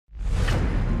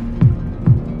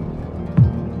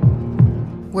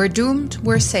We're doomed,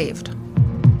 we're saved.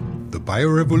 The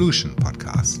Biorevolution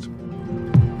podcast.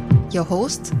 Your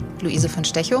hosts, Luise von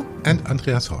Stechow and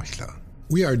Andreas Horchler.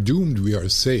 We are doomed, we are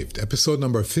saved. Episode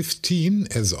number 15,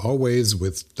 as always,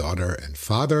 with daughter and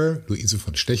father, Luise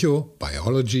von Stechow,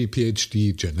 biology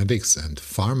PhD, genetics and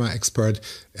pharma expert,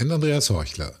 and Andreas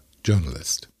Horchler,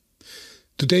 journalist.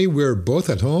 Today we're both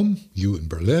at home, you in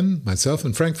Berlin, myself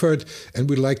in Frankfurt, and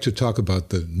we'd like to talk about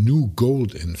the new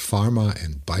gold in pharma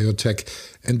and biotech,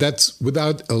 and that's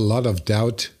without a lot of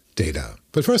doubt, data.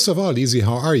 But first of all, Lizzie,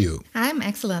 how are you? I'm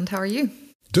excellent. How are you?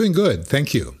 Doing good,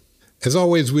 thank you. As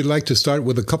always, we'd like to start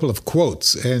with a couple of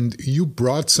quotes, and you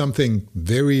brought something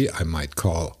very, I might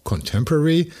call,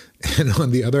 contemporary, and on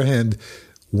the other hand,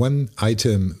 one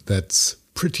item that's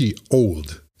pretty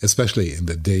old, especially in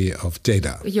the day of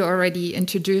data. You already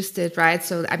introduced it, right?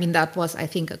 So, that was, I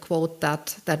think, a quote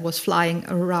that was flying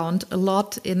around a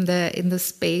lot in the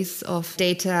space of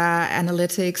data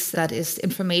analytics. That is,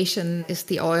 information is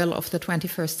the oil of the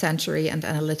 21st century, and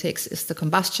analytics is the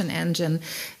combustion engine,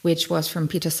 which was from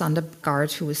Peter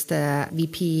Sundergaard, who is the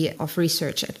VP of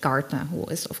research at Gartner, who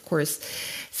is, of course,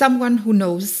 someone who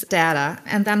knows data.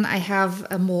 And then I have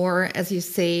a more, as you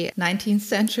say, 19th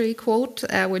century quote,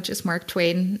 which is Mark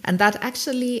Twain. And that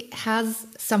actually has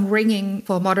some ringing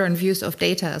for modern views of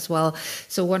data as well.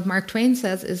 So what Mark Twain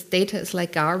says is data is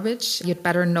like garbage. You'd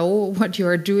better know what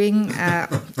you're doing,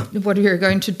 what you're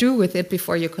going to do with it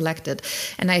before you collect it.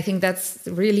 And I think that's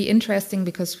really interesting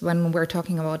because when we're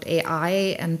talking about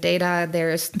AI and data,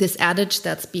 there's this adage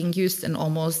that's being used in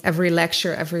almost every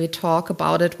lecture, every talk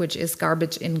about it, which is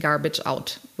garbage in, garbage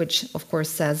out, which of course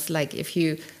says, like, if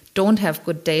you don't have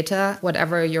good data,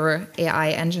 whatever your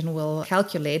AI engine will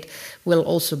calculate will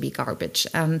also be garbage.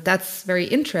 And that's very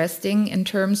interesting in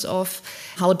terms of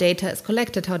how data is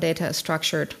collected, how data is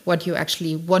structured, what you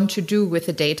actually want to do with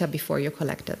the data before you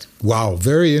collect it. Wow,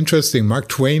 very interesting. Mark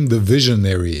Twain, the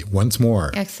visionary, once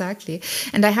more. Exactly.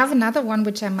 And I have another one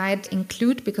which I might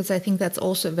include because I think that's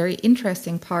also a very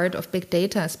interesting part of big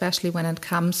data, especially when it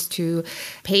comes to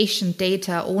patient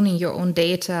data, owning your own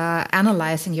data,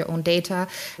 analyzing your own data,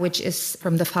 which is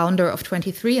from the founder of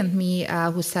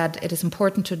 23andMe, who said it is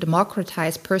important to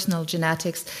democratize personal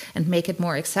genetics and make it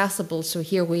more accessible. So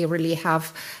here we really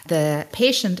have the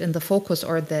patient in the focus,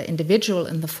 or the individual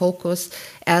in the focus,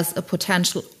 as a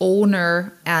potential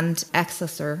owner and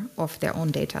accessor of their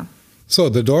own data. So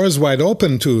the door is wide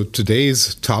open to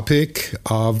today's topic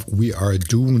of we are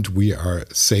doomed, we are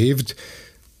saved.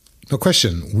 No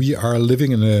question, we are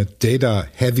living in a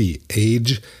data-heavy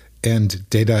age, and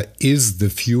data is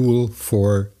the fuel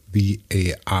for the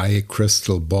AI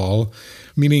crystal ball,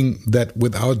 meaning that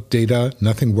without data,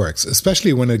 nothing works,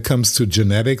 especially when it comes to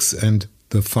genetics and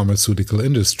the pharmaceutical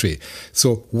industry.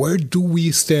 So where do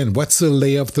we stand? What's the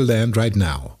lay of the land right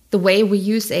now? The way we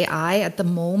use AI at the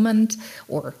moment,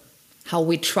 or how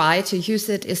we try to use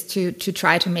it, is to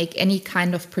try to make any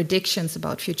kind of predictions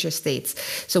about future states.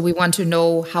 So we want to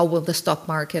know how will the stock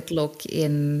market look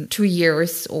in 2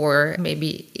 years, or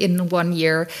maybe in 1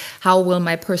 year. How will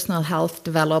my personal health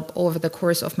develop over the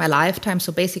course of my lifetime?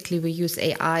 So basically we use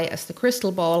AI as the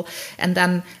crystal ball, and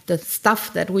then the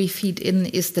stuff that we feed in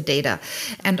is the data.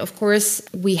 And of course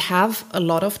we have a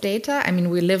lot of data.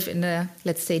 We live in a,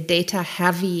 let's say, data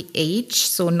heavy age.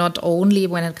 So not only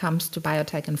when it comes to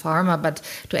biotech and pharma, but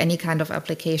to any kind of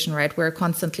application, right? We're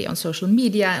constantly on social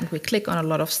media and we click on a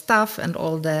lot of stuff, and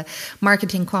all the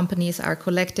marketing companies are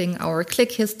collecting our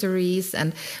click histories,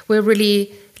 and we're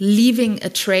really leaving a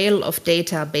trail of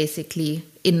data basically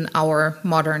in our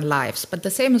modern lives. But the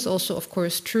same is also, of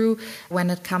course, true when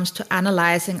it comes to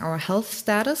analyzing our health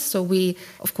status. So we,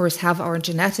 of course, have our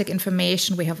genetic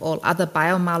information, we have all other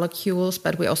biomolecules,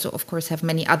 but we also, of course, have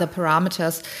many other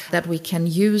parameters that we can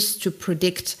use to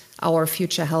predict our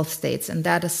future health states. And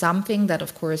that is something that,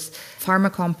 of course,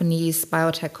 pharma companies,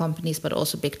 biotech companies, but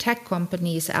also big tech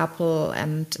companies, Apple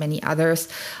and many others,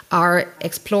 are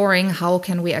exploring. How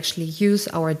can we actually use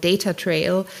our data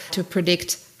trail to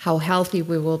predict how healthy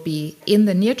we will be in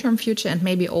the near-term future, and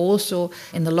maybe also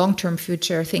in the long-term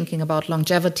future, thinking about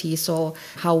longevity. So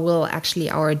how will actually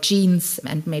our genes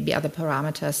and maybe other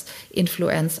parameters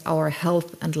influence our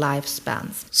health and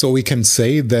lifespans? So we can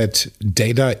say that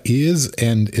data is,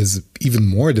 and is even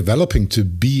more developing to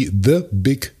be, the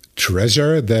big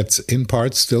treasure that's in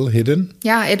part still hidden?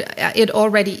 Yeah, it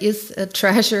already is a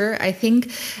treasure, I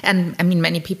think. And I mean,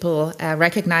 many people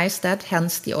recognize that,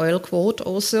 hence the oil quote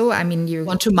also. I mean, you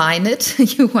want to mine it,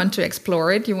 you want to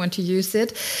explore it, you want to use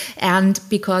it. And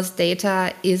because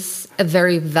data is a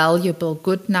very valuable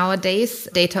good nowadays,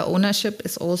 data ownership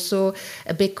is also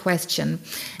a big question.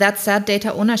 That said,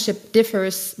 data ownership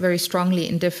differs very strongly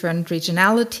in different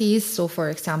regionalities. So, for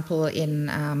example, in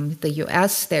the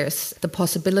US, there's the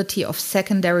possibility of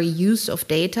secondary use of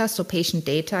data. So patient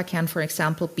data can, for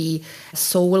example, be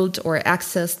sold or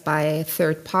accessed by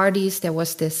third parties. There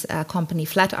was this company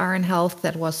Flatiron Health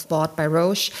that was bought by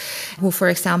Roche, who, for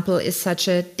example, is such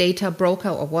a data broker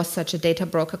or was such a data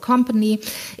broker company.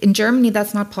 In Germany,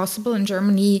 that's not possible. In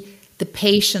Germany, the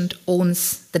patient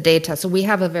owns the data. So we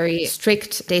have a very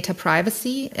strict data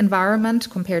privacy environment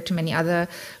compared to many other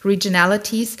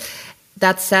regionalities.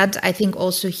 That said, I think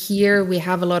also here we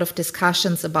have a lot of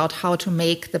discussions about how to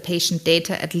make the patient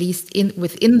data, at least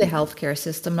within the healthcare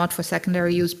system, not for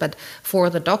secondary use, but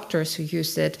for the doctors who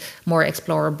use it, more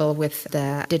explorable with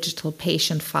the digital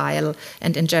patient file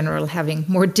and in general having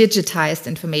more digitized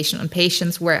information on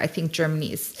patients, where I think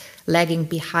Germany is lagging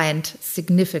behind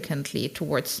significantly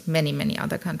towards many, many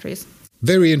other countries.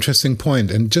 Very interesting point.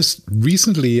 And just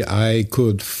recently I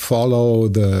could follow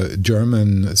the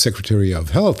German Secretary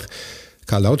of Health,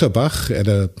 Karl Lauterbach, at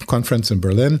a conference in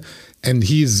Berlin, and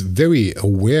he's very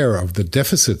aware of the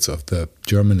deficits of the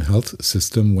German health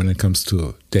system when it comes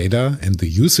to data and the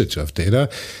usage of data.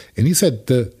 And he said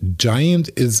the giant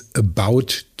is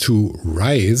about to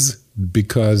rise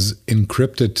because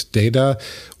encrypted data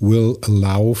will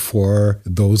allow for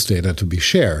those data to be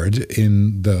shared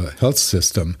in the health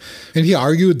system. And he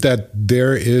argued that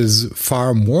there is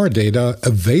far more data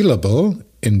available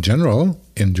in general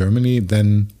in Germany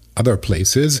than other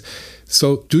places.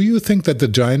 So do you think that the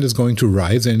giant is going to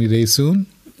rise any day soon?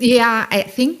 Yeah, I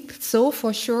think so,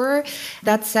 for sure.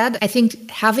 That said, I think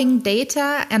having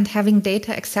data and having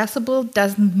data accessible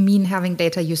doesn't mean having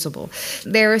data usable.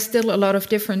 There are still a lot of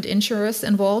different insurers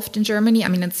involved in Germany. I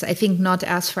mean, it's, I think, not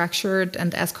as fractured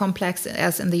and as complex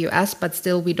as in the US, but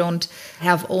still we don't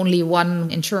have only one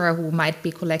insurer who might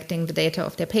be collecting the data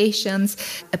of their patients.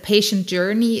 A patient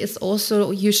journey is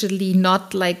also usually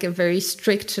not like a very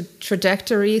strict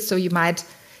trajectory. So you might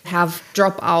have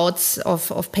dropouts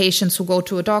of patients who go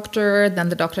to a doctor, then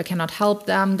the doctor cannot help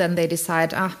them, then they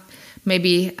decide,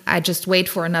 maybe I just wait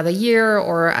for another year,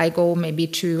 or I go maybe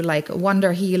to like a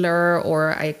wonder healer,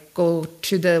 or I go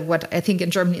to what I think in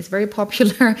Germany is very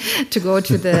popular, to go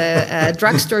to the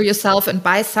drugstore yourself and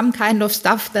buy some kind of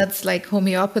stuff that's like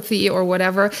homeopathy or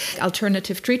whatever,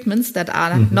 alternative treatments that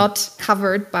are not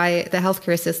covered by the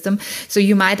healthcare system. So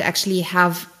you might actually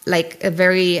have like a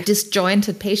very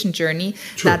disjointed patient journey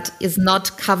that is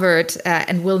not covered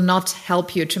and will not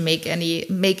help you to make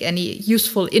any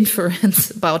useful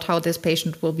inference about how this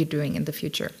patient will be doing in the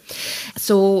future.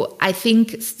 So I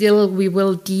think still we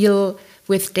will deal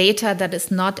with data that is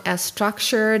not as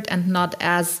structured and not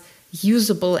as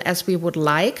usable as we would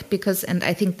like, and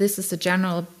I think this is a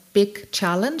general big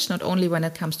challenge, not only when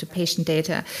it comes to patient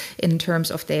data in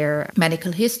terms of their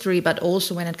medical history, but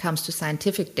also when it comes to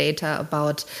scientific data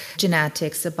about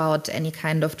genetics, about any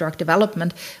kind of drug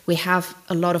development. We have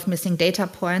a lot of missing data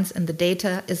points, and the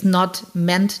data is not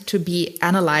meant to be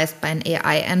analyzed by an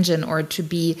AI engine or to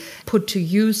be put to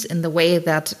use in the way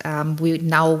that we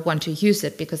now want to use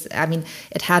it, because I mean,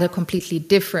 it had a completely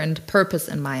different purpose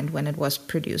in mind when it was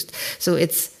produced. So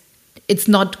it's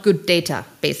not good data,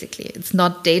 basically. It's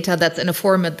not data that's in a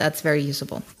format that's very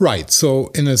usable. Right. So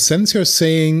in a sense, you're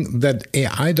saying that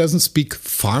AI doesn't speak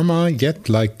pharma yet,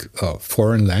 like a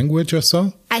foreign language or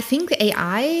so? I think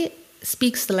AI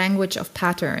speaks the language of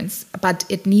patterns, but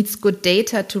it needs good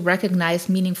data to recognize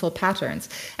meaningful patterns.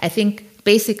 I think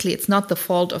basically it's not the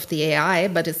fault of the AI,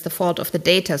 but it's the fault of the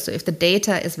data. So if the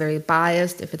data is very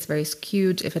biased, if it's very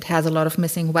skewed, if it has a lot of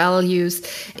missing values,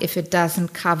 if it doesn't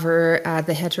cover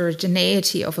the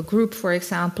heterogeneity of a group, for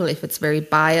example, if it's very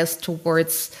biased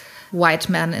towards white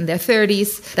men in their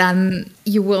 30s, then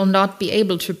you will not be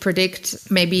able to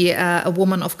predict maybe a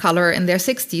woman of color in their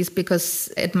 60s, because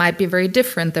it might be very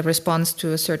different, the response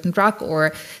to a certain drug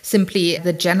or simply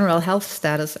the general health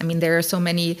status. I mean, there are so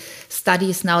many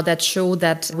studies now that show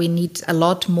that we need a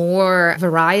lot more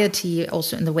variety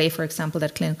also in the way, for example,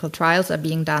 that clinical trials are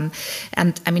being done.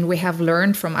 And I mean, we have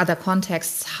learned from other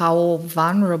contexts how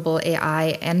vulnerable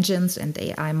AI engines and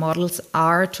AI models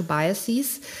are to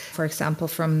biases. For example,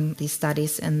 from these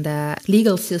studies in the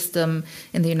legal system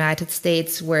in the United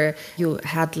States, where you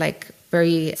had like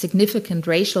very significant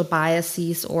racial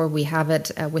biases, or we have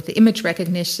it with the image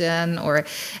recognition or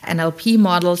NLP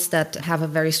models that have a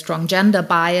very strong gender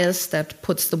bias that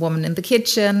puts the woman in the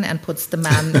kitchen and puts the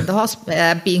man in the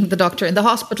hospital, being the doctor in the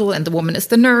hospital, and the woman is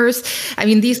the nurse. I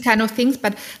mean, these kind of things,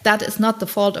 but that is not the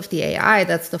fault of the AI,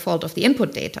 that's the fault of the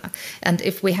input data. And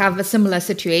if we have a similar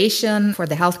situation for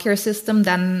the healthcare system,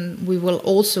 then we will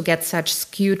also get such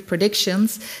skewed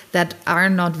predictions that are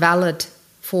not valid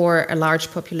for a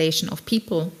large population of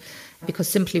people, because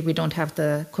simply we don't have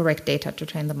the correct data to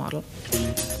train the model.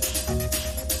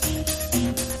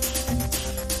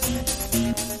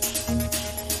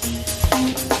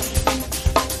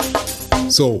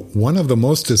 So one of the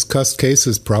most discussed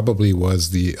cases probably was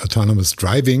the autonomous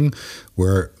driving,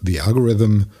 where the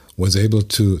algorithm was able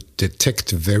to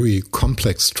detect very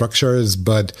complex structures,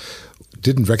 but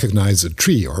didn't recognize a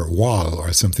tree or a wall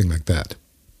or something like that.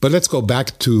 But let's go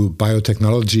back to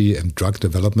biotechnology and drug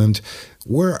development.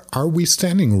 Where are we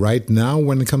standing right now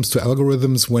when it comes to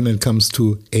algorithms, when it comes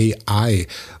to AI?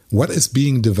 What is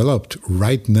being developed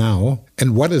right now,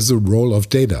 and what is the role of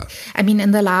data? I mean,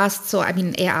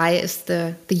 AI is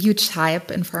the huge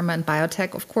hype in pharma and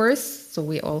biotech, of course. So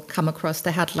we all come across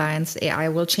the headlines, AI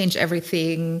will change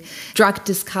everything.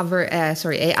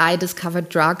 AI discovered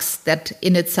drugs that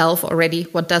in itself already,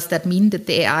 what does that mean? Did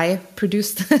the AI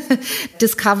produce,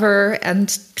 discover and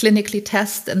clinically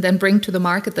test and then bring to the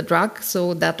market the drug?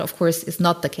 So that, of course, is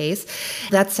not the case.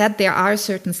 That said, there are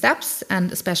certain steps,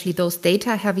 and especially those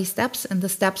data-heavy steps, and the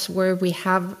steps where we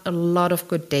have a lot of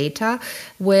good data,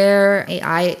 where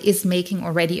AI is making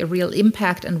already a real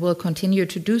impact and will continue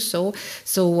to do so.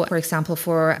 So, for example,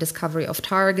 for discovery of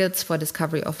targets, for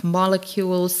discovery of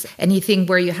molecules, anything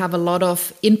where you have a lot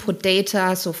of input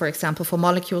data. So, for example, for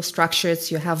molecule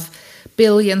structures, you have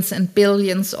billions and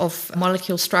billions of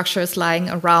molecule structures lying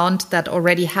around that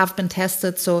already have been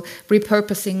tested. So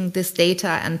repurposing this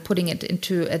data and putting it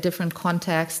into a different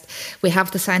context. We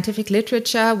have the scientific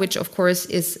literature, which of course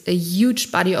is a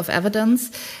huge body of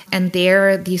evidence. And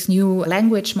there, these new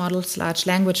language models, large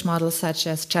language models such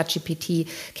as ChatGPT,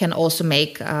 can also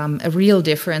make a real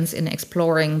difference in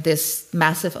exploring this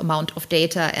massive amount of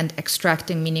data and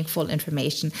extracting meaningful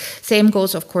information. Same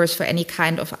goes, of course, for any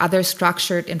kind of other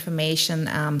structured information,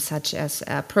 such as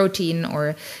protein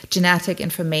or genetic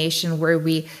information, where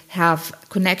we have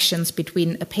connections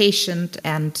between a patient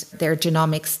and their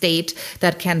genomic state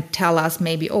that can tell us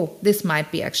maybe, this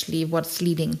might be actually what's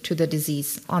leading to the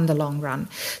disease on the long run.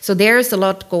 So there's a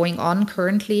lot going on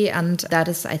currently, and that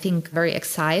is, I think, very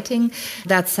exciting.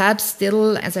 That said,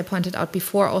 still, as I pointed out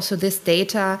before, also this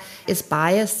data is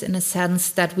biased in a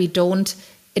sense that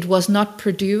it was not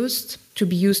produced to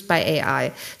be used by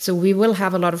AI. So we will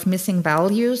have a lot of missing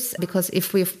values, because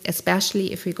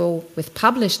especially if we go with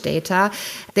published data,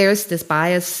 there's this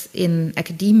bias in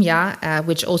academia,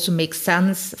 which also makes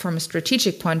sense from a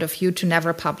strategic point of view, to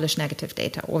never publish negative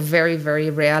data, or very, very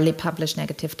rarely publish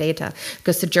negative data,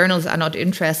 because the journals are not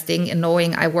interested in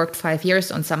knowing I worked 5 years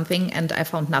on something and I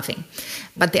found nothing.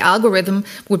 But the algorithm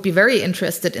would be very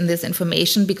interested in this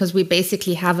information, because we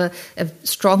basically have a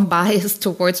strong bias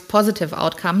towards positive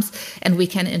outcomes, and we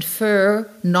can infer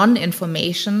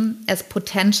non-information as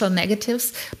potential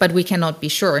negatives, but we cannot be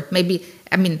sure.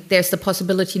 There's the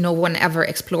possibility no one ever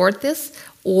explored this,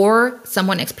 or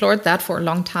someone explored that for a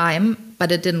long time,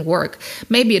 but it didn't work.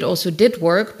 Maybe it also did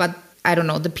work, but I don't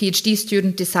know, the PhD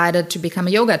student decided to become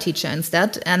a yoga teacher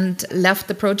instead and left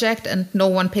the project, and no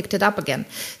one picked it up again.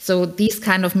 So these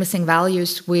kind of missing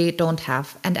values we don't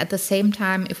have. And at the same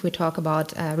time, if we talk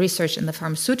about research in the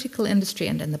pharmaceutical industry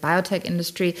and in the biotech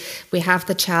industry, we have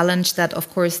the challenge that,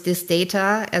 of course, this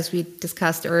data, as we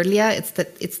discussed earlier,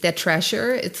 it's their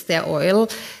treasure, it's their oil.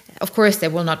 Of course, they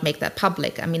will not make that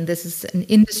public. This is an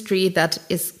industry that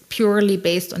is purely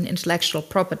based on intellectual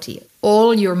property.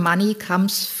 All your money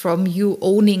comes from you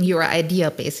owning your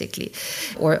idea, basically,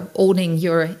 or owning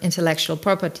your intellectual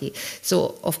property.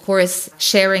 So, of course,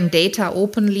 sharing data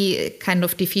openly kind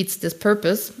of defeats this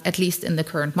purpose, at least in the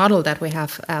current model that we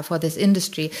have for this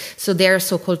industry. So there are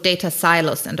so-called data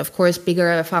silos. And of course,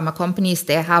 bigger pharma companies,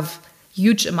 they have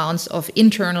huge amounts of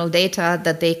internal data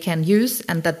that they can use,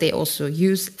 and that they also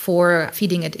use for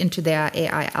feeding it into their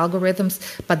AI algorithms.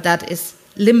 But that is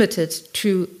limited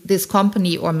to this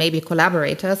company or maybe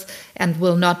collaborators, and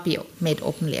will not be made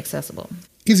openly accessible.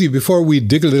 Easy, before we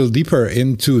dig a little deeper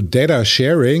into data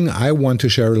sharing, I want to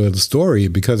share a little story,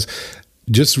 because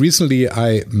just recently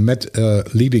I met a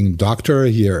leading doctor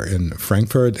here in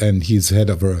Frankfurt, and he's head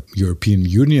of a European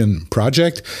Union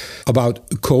project about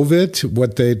COVID.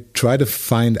 What they try to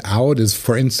find out is,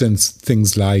 for instance,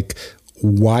 things like,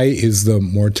 why is the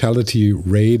mortality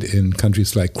rate in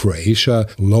countries like Croatia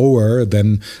lower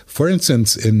than, for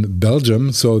instance, in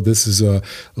Belgium? So this is a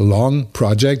long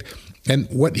project. And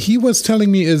what he was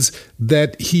telling me is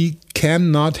that he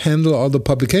cannot handle all the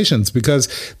publications because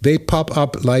they pop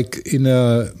up like in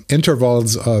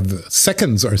intervals of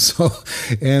seconds or so.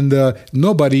 And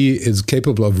nobody is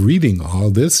capable of reading all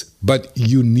this, but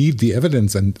you need the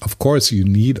evidence. And of course, you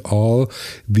need all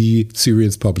the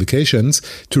serious publications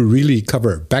to really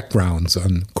cover backgrounds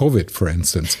on COVID, for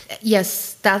instance.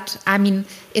 Yes,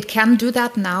 it can do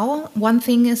that now. One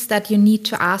thing is that you need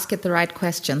to ask it the right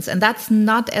questions. And that's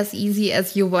not as easy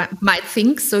as you might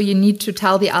think. So you need to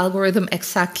tell the algorithm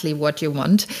exactly what you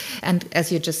want. And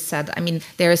as you just said,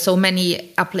 there are so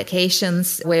many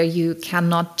applications where you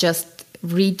cannot just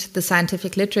read the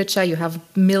scientific literature. You have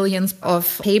millions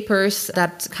of papers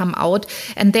that come out,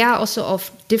 and they are also of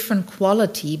different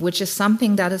quality, which is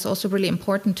something that is also really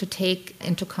important to take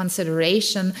into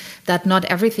consideration, that not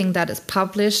everything that is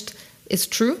published is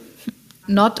true.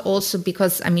 Not also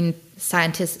because,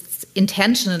 scientists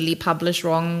intentionally publish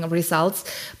wrong results,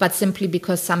 but simply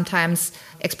because sometimes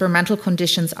experimental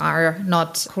conditions are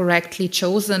not correctly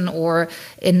chosen, or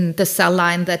in the cell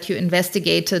line that you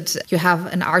investigated, you have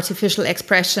an artificial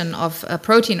expression of a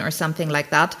protein or something like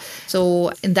that.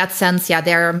 So in that sense,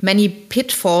 there are many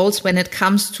pitfalls when it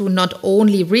comes to not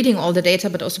only reading all the data,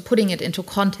 but also putting it into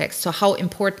context. So how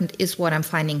important is what I'm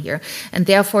finding here? And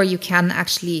therefore, you can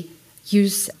actually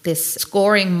use this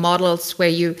scoring models where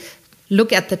you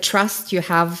look at the trust you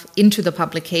have into the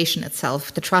publication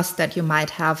itself, the trust that you might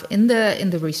have in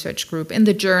the research group, in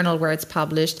the journal where it's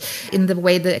published, in the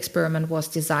way the experiment was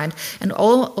designed. And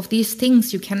all of these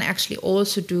things you can actually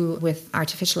also do with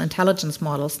artificial intelligence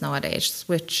models nowadays,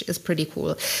 which is pretty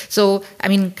cool. So,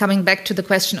 coming back to the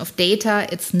question of data,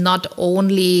 it's not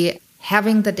only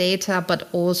having the data, but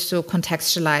also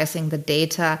contextualizing the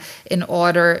data in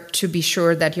order to be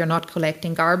sure that you're not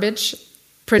collecting garbage.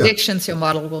 Predictions your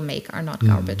model will make are not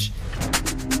garbage.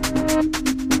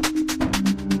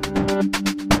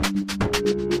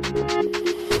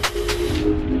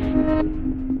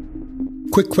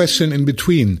 Quick question in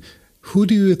between. Who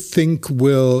do you think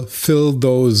will fill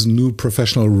those new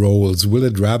professional roles? Will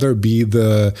it rather be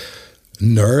the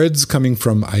nerds coming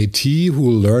from IT who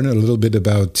will learn a little bit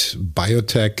about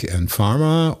biotech and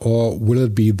pharma, or will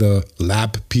it be the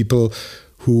lab people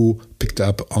who picked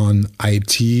up on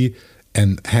IT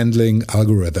and handling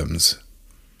algorithms?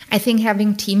 I think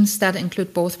having teams that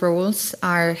include both roles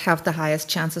have the highest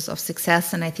chances of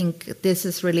success. And I think this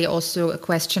is really also a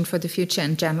question for the future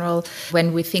in general.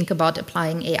 When we think about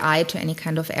applying AI to any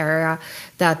kind of area,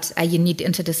 that you need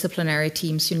interdisciplinary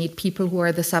teams. You need people who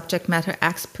are the subject matter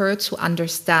experts who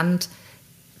understand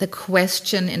the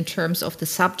question in terms of the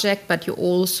subject, but you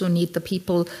also need the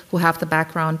people who have the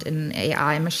background in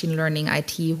AI, machine learning,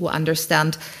 IT, who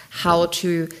understand how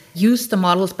to use the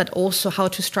models, but also how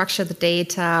to structure the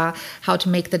data, how to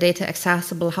make the data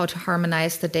accessible, how to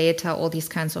harmonize the data, all these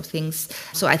kinds of things.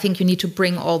 So I think you need to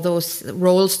bring all those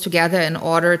roles together in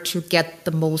order to get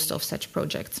the most of such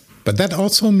projects. But that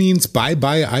also means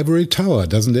bye-bye ivory tower,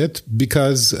 doesn't it?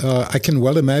 Because I can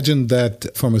well imagine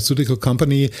that pharmaceutical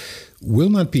company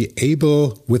will not be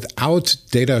able without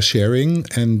data sharing,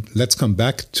 and let's come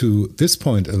back to this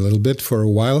point a little bit for a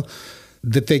while,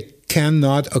 that they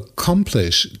cannot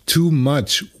accomplish too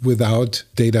much without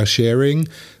data sharing,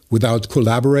 without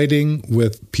collaborating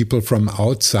with people from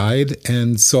outside.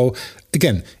 And so,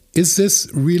 again, is this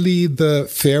really the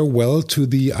farewell to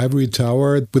the ivory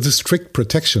tower with a strict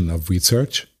protection of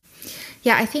research?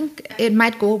 Yeah, I think it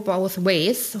might go both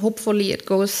ways. Hopefully, it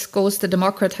goes the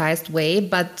democratized way.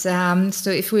 But so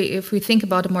if we think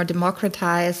about a more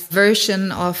democratized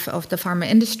version of the pharma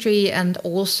industry and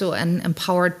also an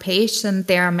empowered patient,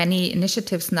 there are many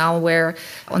initiatives now where,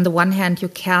 on the one hand, you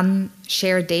can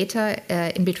share data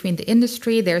in between the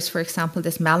industry. There's, for example,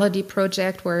 this Melody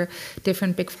project where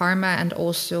different big pharma and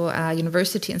also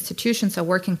university institutions are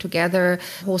working together,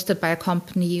 hosted by a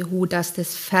company who does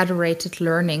this federated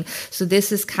learning. So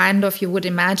this is kind of, you would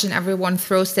imagine everyone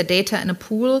throws their data in a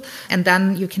pool, and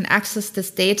then you can access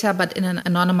this data, but in an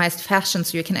anonymized fashion.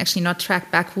 So you can actually not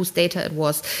track back whose data it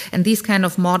was. And these kind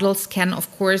of models can, of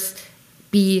course,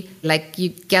 be like you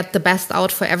get the best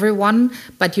out for everyone,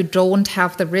 but you don't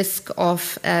have the risk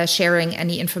of sharing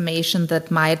any information that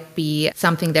might be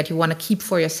something that you want to keep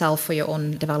for yourself for your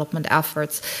own development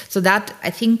efforts. So that, I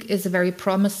think, is a very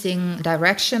promising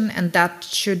direction, and that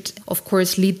should, of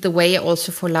course, lead the way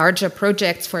also for larger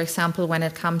projects. For example, when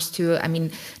it comes to,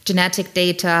 genetic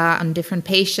data on different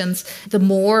patients, the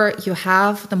more you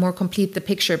have, the more complete the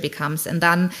picture becomes. And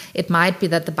then it might be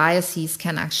that the biases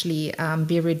can actually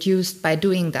be reduced by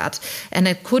doing that. And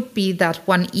it could be that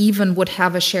one even would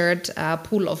have a shared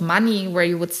pool of money where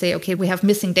you would say, okay, we have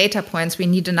missing data points. We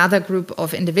need another group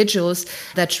of individuals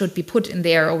that should be put in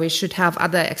there, or we should have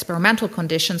other experimental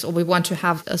conditions, or we want to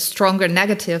have a stronger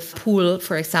negative pool,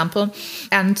 for example,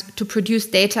 and to produce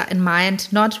data in mind,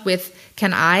 not with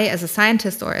can I, as a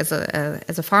scientist or as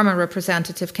a pharma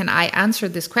representative, can I answer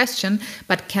this question,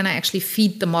 but can I actually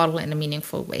feed the model in a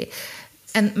meaningful way?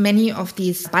 And many of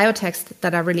these biotechs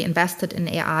that are really invested in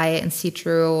AI, in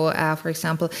Citro, for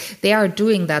example, they are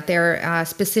doing that. They're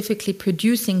specifically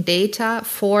producing data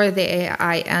for the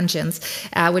AI engines,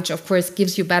 which of course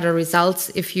gives you better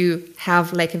results if you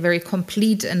have like a very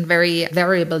complete and very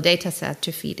variable data set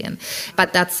to feed in.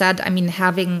 But that said,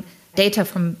 having data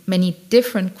from many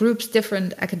different groups,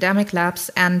 different academic labs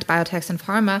and biotechs and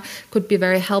pharma could be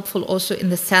very helpful also in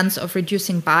the sense of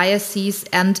reducing biases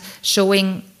and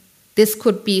showing this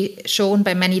could be shown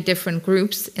by many different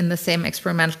groups in the same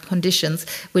experimental conditions,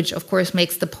 which of course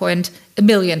makes the point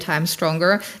 1,000,000 times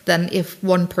stronger than if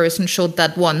one person showed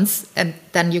that once and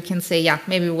then you can say, yeah,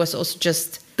 maybe it was also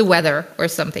just the weather or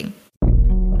something.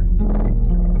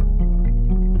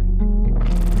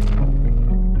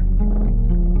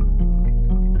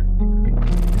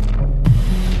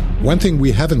 One thing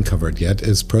we haven't covered yet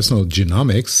is personal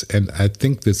genomics, and I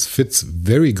think this fits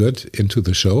very good into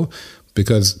the show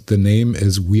because the name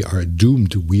is We Are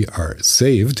Doomed, We Are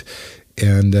Saved.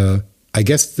 And I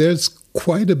guess there's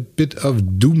quite a bit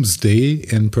of doomsday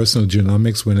in personal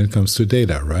genomics when it comes to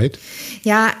data, right?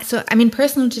 Yeah, so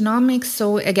personal genomics,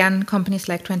 so again, companies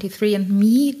like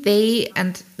 23andMe,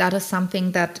 and that is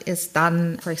something that is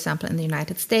done, for example, in the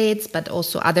United States, but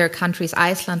also other countries.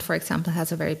 Iceland, for example,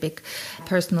 has a very big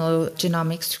personal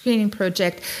genomics screening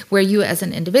project where you as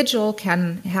an individual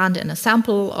can hand in a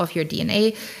sample of your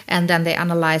DNA and then they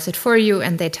analyze it for you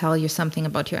and they tell you something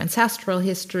about your ancestral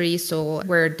history. So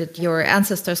where did your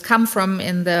ancestors come from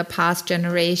in the past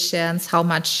generations? How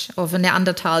much of a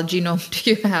Neanderthal genome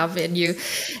do you have in you?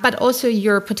 But also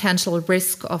your potential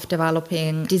risk of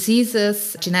developing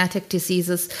diseases, genetic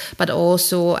diseases, but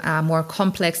also more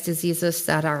complex diseases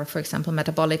that are, for example,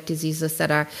 metabolic diseases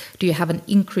that are, do you have an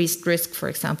increased risk, for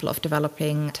example, of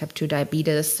developing type 2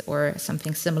 diabetes or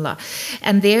something similar?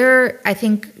 And there, I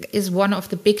think, is one of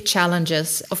the big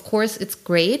challenges. Of course, it's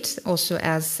great. Also,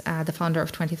 as the founder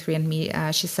of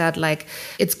 23andMe, she said,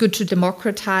 it's good to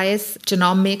democratize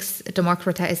genomics,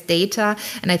 democratize data.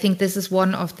 And I think this is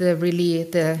one of the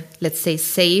let's say,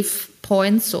 safe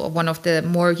points, or one of the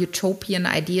more utopian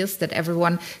ideas that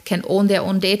everyone can own their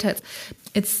own data.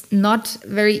 It's not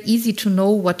very easy to know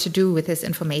what to do with this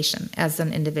information as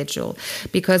an individual,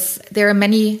 because there are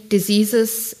many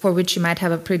diseases for which you might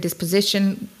have a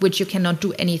predisposition, which you cannot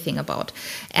do anything about.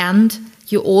 And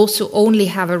you also only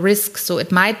have a risk. So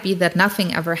it might be that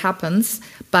nothing ever happens,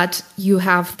 but you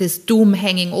have this doom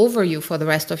hanging over you for the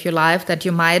rest of your life that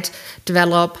you might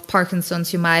develop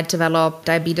Parkinson's, you might develop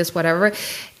diabetes, whatever.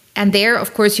 And there,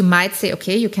 of course, you might say,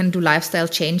 okay, you can do lifestyle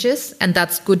changes, and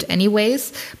that's good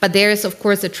anyways. But there is, of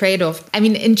course, a trade-off.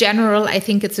 In general, I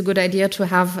think it's a good idea to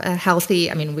have a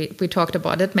healthy, we talked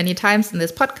about it many times in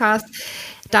this podcast,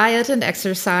 diet and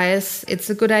exercise. It's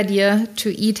a good idea to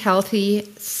eat healthy,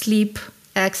 sleep,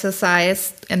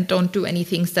 exercise, and don't do any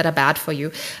things that are bad for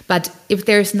you. But if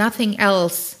there's nothing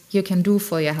else you can do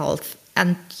for your health,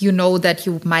 and you know that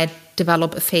you might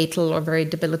develop a fatal or very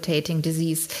debilitating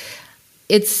disease,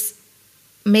 it's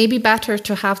maybe better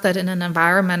to have that in an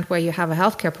environment where you have a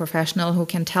healthcare professional who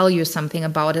can tell you something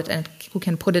about it and who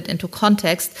can put it into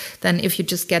context than if you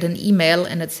just get an email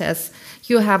and it says,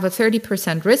 you have a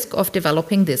 30% risk of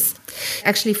developing this.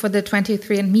 Actually, for the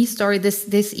 23andMe story,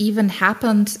 this even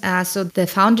happened. So the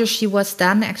founder, she was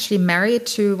then actually married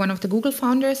to one of the Google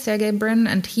founders, Sergey Brin,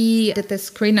 and he did this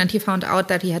screen and he found out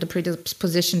that he had a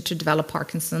predisposition to develop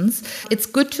Parkinson's. It's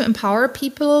good to empower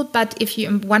people, but if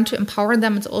you want to empower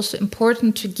them, it's also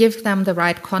important to give them the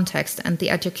right context and the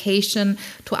education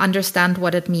to understand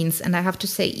what it means. And I have to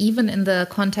say, even in the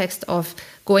context of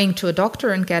going to a doctor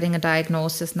and getting a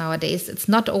diagnosis nowadays, it's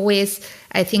not always,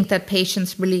 I think, that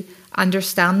patients really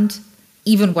understand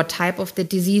even what type of the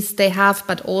disease they have,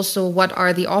 but also what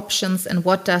are the options and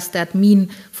what does that mean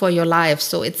for your life.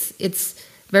 So it's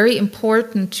very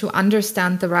important to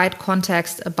understand the right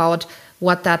context about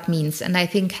what that means. And I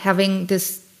think having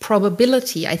this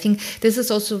probability, I think this is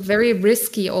also very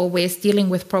risky always dealing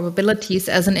with probabilities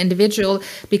as an individual,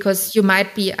 because you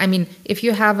might be, if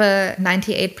you have a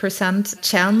 98%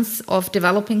 chance of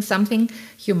developing something,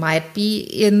 you might be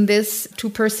in this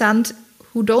 2%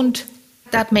 who don't.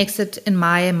 That makes it, in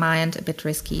my mind, a bit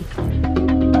risky.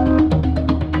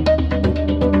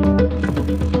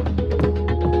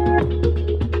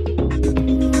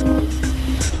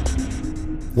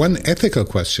 One ethical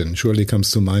question surely comes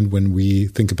to mind when we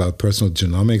think about personal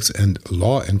genomics and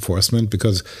law enforcement,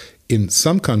 because in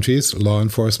some countries, law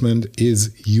enforcement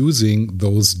is using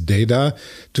those data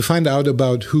to find out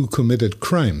about who committed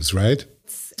crimes, right?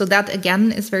 So that,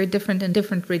 again, is very different in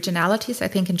different regionalities. I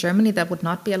think in Germany that would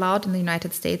not be allowed. In the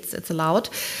United States, it's allowed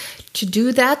to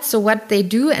do that. So what they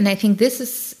do, and I think this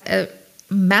is a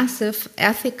massive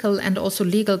ethical and also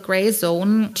legal gray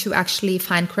zone to actually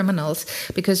find criminals,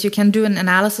 because you can do an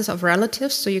analysis of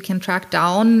relatives. So you can track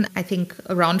down, I think,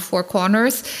 around 4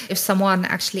 corners. If someone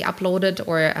actually uploaded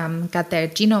or got their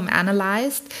genome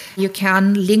analyzed, you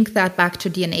can link that back to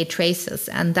DNA traces.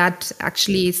 And that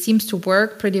actually seems to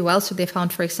work pretty well. So they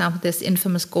found, for example, this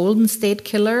infamous Golden State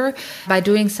Killer by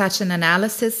doing such an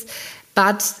analysis.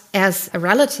 But as a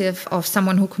relative of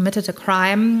someone who committed a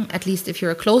crime, at least if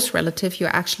you're a close relative,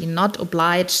 you're actually not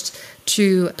obliged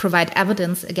to provide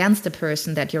evidence against the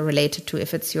person that you're related to,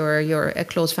 if it's your a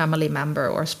close family member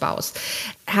or spouse.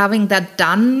 Having that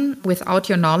done without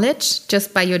your knowledge,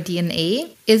 just by your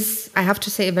DNA, is, I have to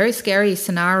say, a very scary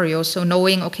scenario. So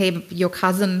knowing, okay, your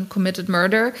cousin committed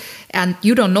murder and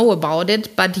you don't know about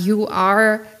it, but you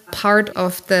are part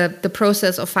of the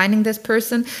process of finding this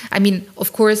person.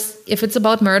 Of course, if it's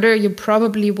about murder, you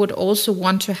probably would also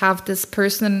want to have this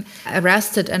person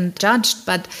arrested and judged.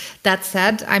 But that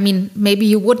said, maybe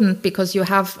you wouldn't, because you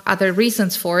have other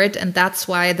reasons for it. And that's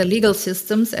why the legal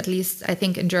systems, at least I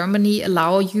think in Germany,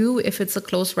 allow you, if it's a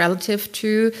close relative,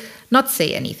 to not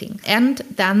say anything. And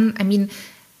then,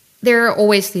 there are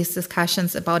always these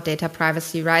discussions about data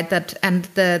privacy, right? And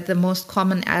the most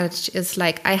common adage is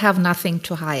like, I have nothing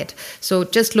to hide. So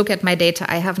just look at my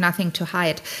data, I have nothing to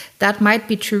hide. That might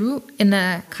be true in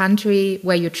a country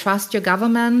where you trust your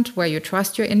government, where you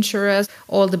trust your insurers.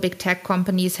 All the big tech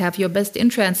companies have your best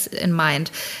interests in mind.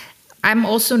 I'm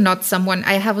also not someone,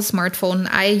 I have a smartphone,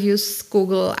 I use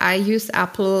Google, I use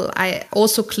Apple, I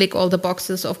also click all the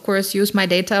boxes, of course, use my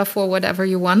data for whatever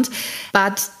you want.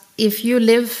 But if you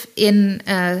live in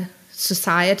a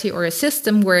society or a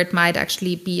system where it might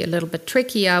actually be a little bit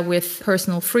trickier with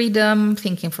personal freedom,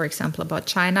 thinking, for example, about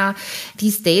China,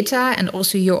 these data and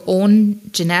also your own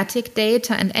genetic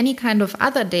data and any kind of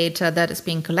other data that is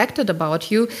being collected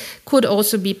about you could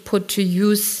also be put to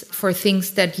use for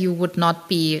things that you would not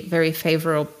be very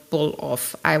favorable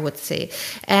of, I would say.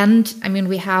 And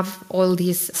we have all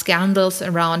these scandals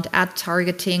around ad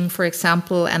targeting, for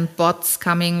example, and bots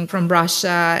coming from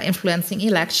Russia influencing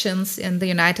elections in the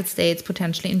United States,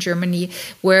 potentially in Germany,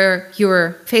 where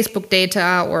your Facebook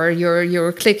data or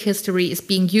your click history is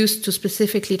being used to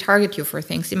specifically target you for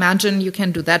things. Imagine you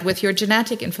can do that with your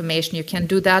genetic information. You can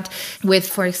do that with,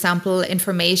 for example,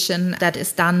 information that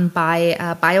is done by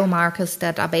biomarkers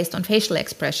that are based on facial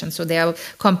expression. So there are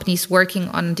companies working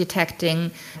on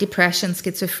detecting depression,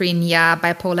 schizophrenia,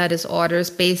 bipolar disorders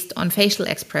based on facial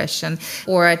expression,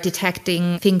 or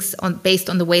detecting things based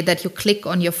on the way that you click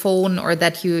on your phone or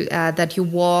that you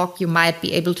walk. You might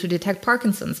be able to detect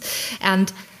Parkinson's.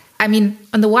 And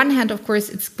on the one hand, of course,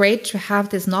 it's great to have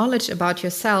this knowledge about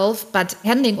yourself, but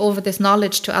handing over this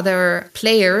knowledge to other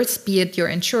players, be it your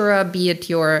insurer, be it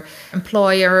your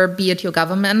employer, be it your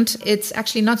government, it's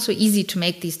actually not so easy to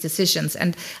make these decisions.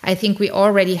 And I think we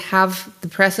already have the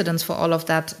precedents for all of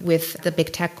that with the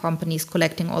big tech companies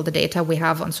collecting all the data we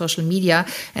have on social media.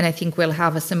 And I think we'll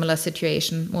have a similar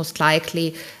situation, most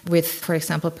likely, with, for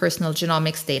example, personal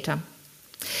genomics data.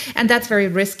 And that's very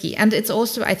risky. And it's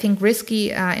also, I think, risky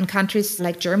in countries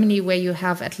like Germany, where you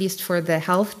have, at least for the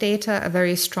health data, a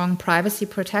very strong privacy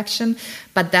protection.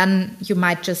 But then you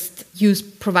might just use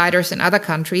providers in other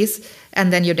countries,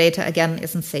 and then your data, again,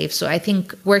 isn't safe. So I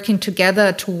think working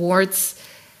together towards,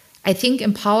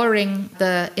 empowering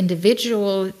the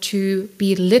individual to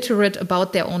be literate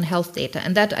about their own health data.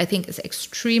 And that, I think, is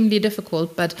extremely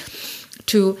difficult. But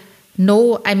to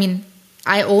know,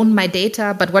 I own my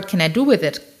data, but what can I do with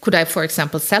it? could I, for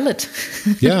example, sell it?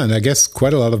 Yeah, and I guess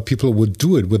quite a lot of people would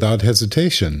do it without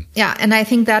hesitation. Yeah, and I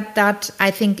think that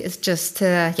is just,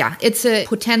 it's a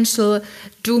potential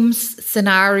doom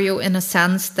scenario in a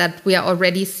sense that we are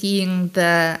already seeing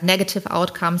the negative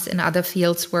outcomes in other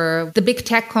fields where the big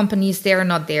tech companies, they're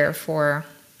not there for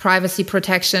privacy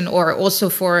protection or also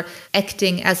for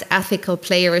acting as ethical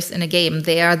players in a game.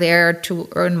 They are there to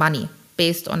earn money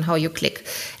based on how you click.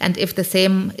 And if the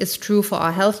same is true for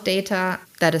our health data,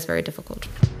 that is very difficult.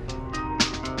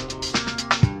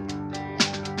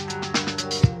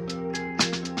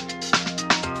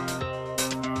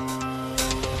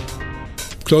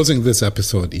 Closing this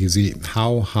episode, Easy,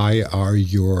 how high are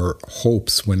your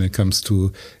hopes when it comes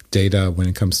to data, when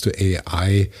it comes to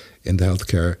AI in the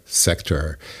healthcare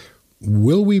sector?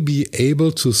 Will we be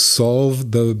able to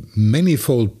solve the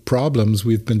manifold problems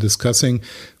we've been discussing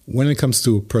when it comes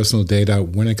to personal data,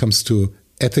 when it comes to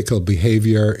ethical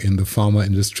behavior in the pharma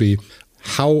industry?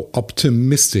 How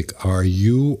optimistic are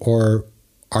you, or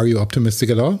are you optimistic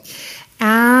at all?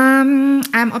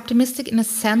 I'm optimistic in a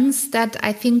sense that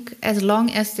I think as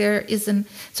long as there isn't,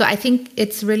 so I think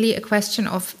it's really a question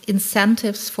of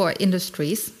incentives for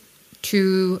industries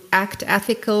to act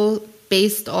ethical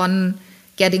based on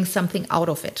getting something out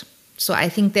of it. So I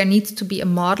think there needs to be a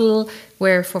model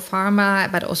where for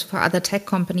pharma, but also for other tech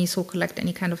companies who collect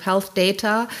any kind of health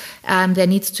data, there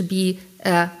needs to be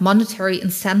a monetary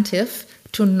incentive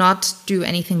to not do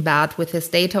anything bad with this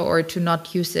data or to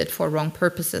not use it for wrong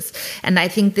purposes. And I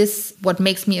think this, what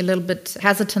makes me a little bit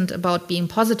hesitant about being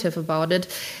positive about it,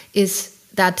 is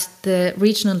that the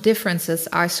regional differences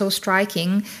are so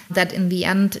striking that in the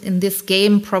end, in this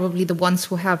game, probably the ones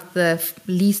who have the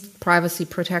least privacy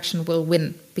protection will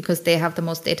win because they have the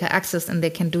most data access and they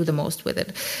can do the most with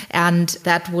it. And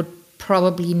that would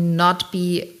probably not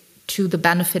be to the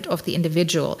benefit of the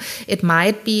individual. It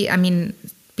might be,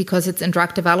 because it's in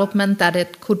drug development, that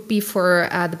it could be for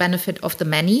the benefit of the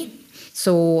many.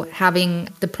 So having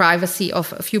the privacy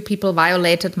of a few people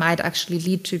violated might actually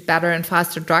lead to better and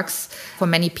faster drugs for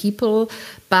many people.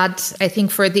 But I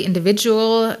think for the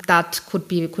individual, that could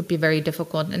be very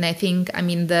difficult. And I think,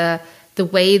 the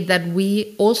way that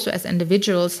we also as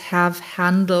individuals have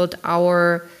handled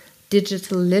our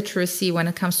digital literacy when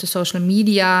it comes to social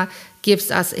media gives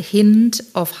us a hint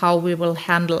of how we will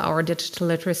handle our digital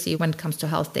literacy when it comes to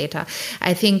health data.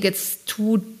 I think it's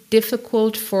too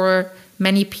difficult for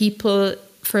many people,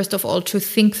 first of all, to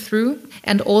think through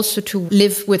and also to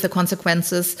live with the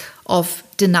consequences of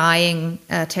denying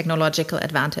technological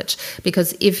advantage.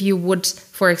 Because if you would,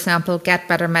 for example, get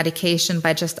better medication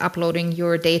by just uploading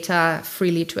your data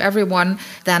freely to everyone,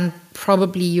 then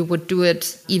probably you would do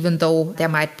it even though there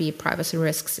might be privacy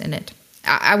risks in it.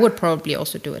 I would probably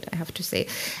also do it, I have to say.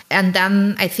 And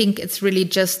then I think it's really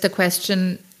just the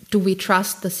question, do we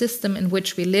trust the system in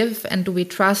which we live, and do we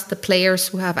trust the players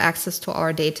who have access to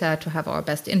our data to have our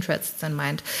best interests in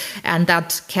mind? And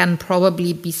that can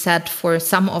probably be said for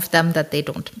some of them that they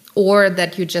don't, or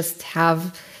that you just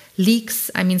have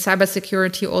leaks.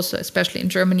 Cybersecurity also, especially in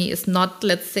Germany, is not,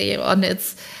 let's say, on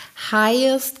its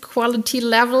highest quality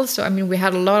level. So, we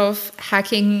had a lot of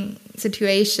hacking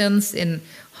situations in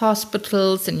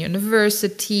hospitals, in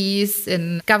universities,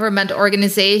 in government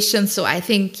organizations. So I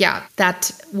think,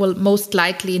 that will most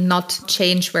likely not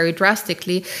change very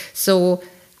drastically. So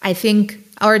I think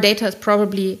our data is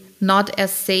probably not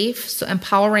as safe. So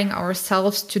empowering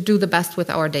ourselves to do the best with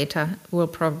our data will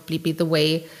probably be the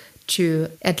way to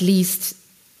at least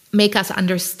make us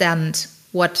understand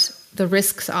what the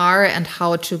risks are and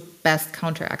how to best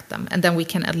counteract them. And then we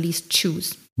can at least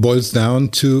choose. Boils down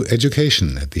to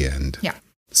education at the end. Yeah.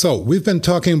 So we've been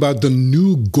talking about the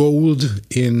new gold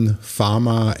in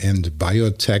pharma and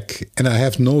biotech, and I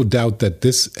have no doubt that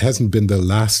this hasn't been the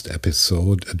last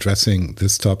episode addressing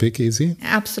this topic, Easy.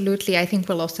 Absolutely. I think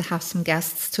we'll also have some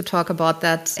guests to talk about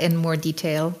that in more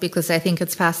detail, because I think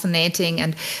it's fascinating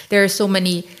and there are so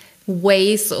many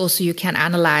ways also you can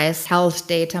analyze health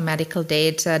data, medical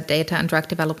data, data and drug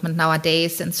development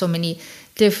nowadays, and so many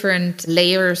different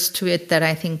layers to it that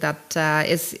I think that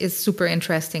is super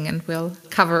interesting, and we'll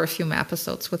cover a few more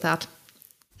episodes with that.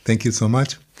 Thank you so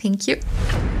much. Thank you.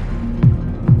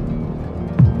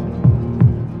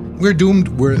 We're doomed,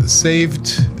 we're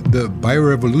saved. The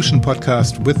Biorevolution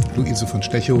podcast with Luise von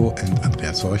Stechow and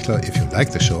Andreas Heuchler. If you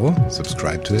like the show,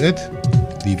 subscribe to it.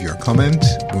 Leave your comment.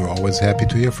 We're always happy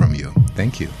to hear from you.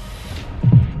 Thank you.